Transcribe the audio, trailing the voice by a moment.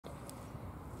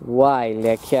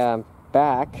Welcome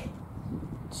back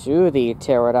to the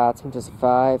Pterodot just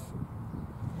 5.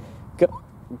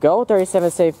 Go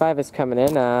 3775 is coming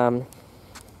in.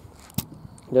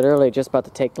 Literally just about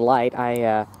to take the light.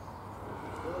 I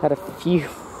had a few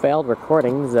failed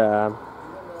recordings,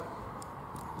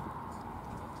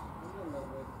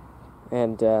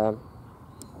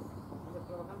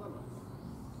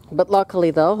 but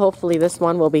luckily though, hopefully this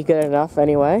one will be good enough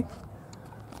anyway.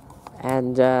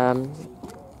 And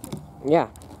yeah.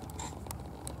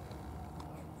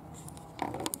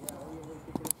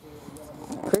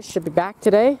 Chris should be back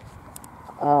today.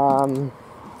 Yeah,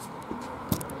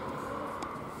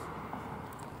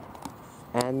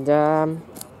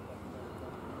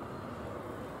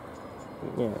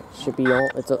 it should be all,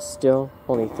 it's still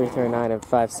only 339 and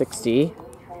 560.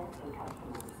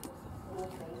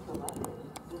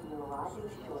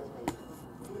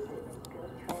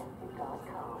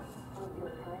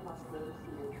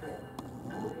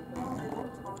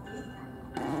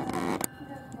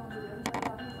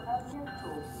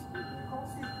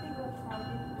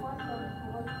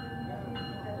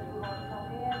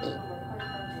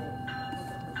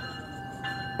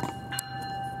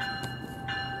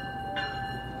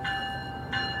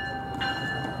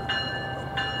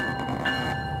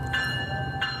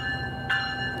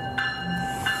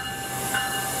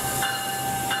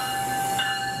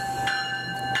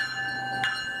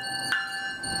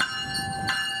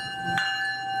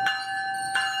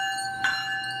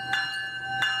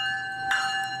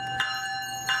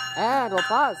 And we'll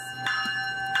pause.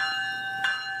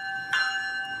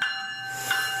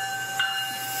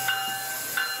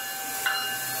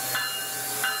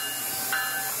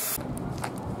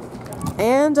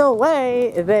 And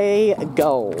away they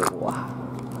go.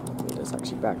 Let me just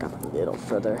actually back up a little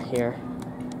further here.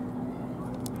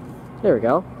 There we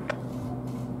go.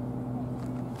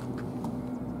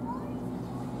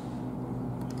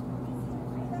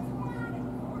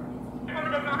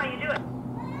 Doesn't know how you do it.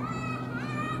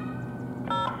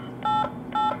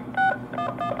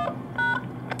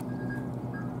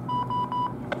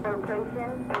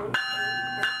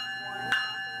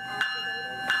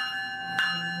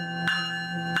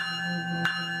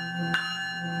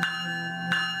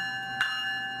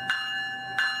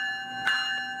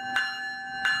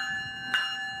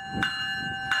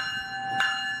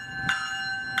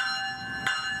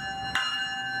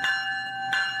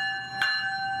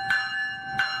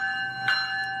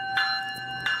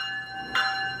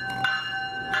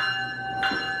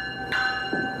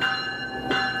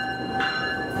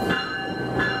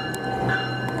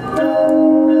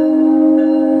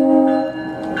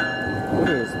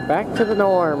 Back to the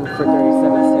norm for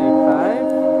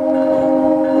 3775.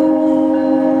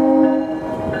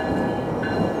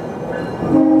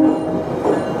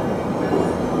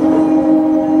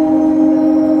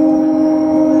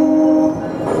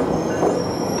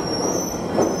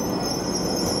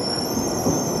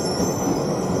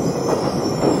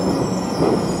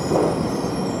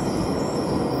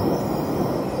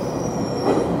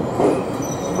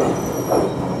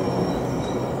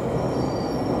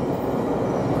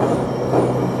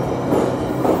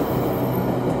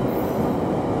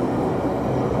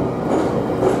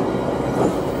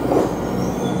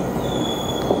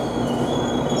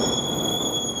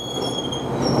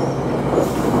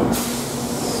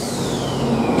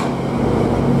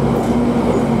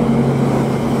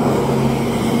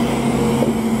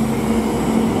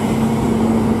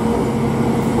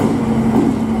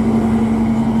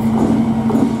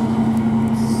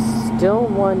 Still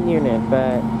one unit,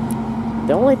 but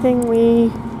the only thing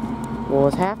we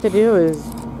will have to do is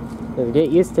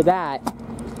get used to that.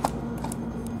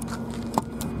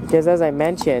 Because as I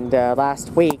mentioned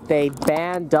last week, they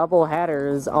banned double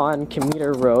headers on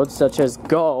commuter roads such as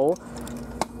Go.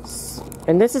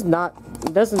 And this is not,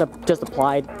 it doesn't just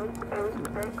apply,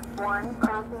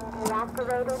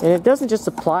 and it doesn't just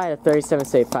apply to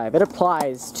 3775, it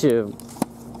applies to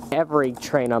every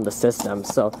train on the system.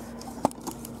 So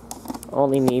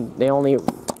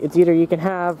it's either you can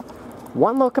have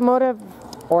one locomotive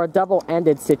or a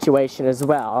double-ended situation as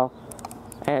well.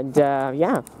 And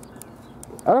yeah,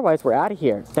 otherwise we're out of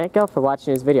here. Thank you all for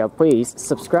watching this video. Please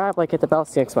subscribe, like, hit the bell.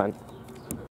 See you next one.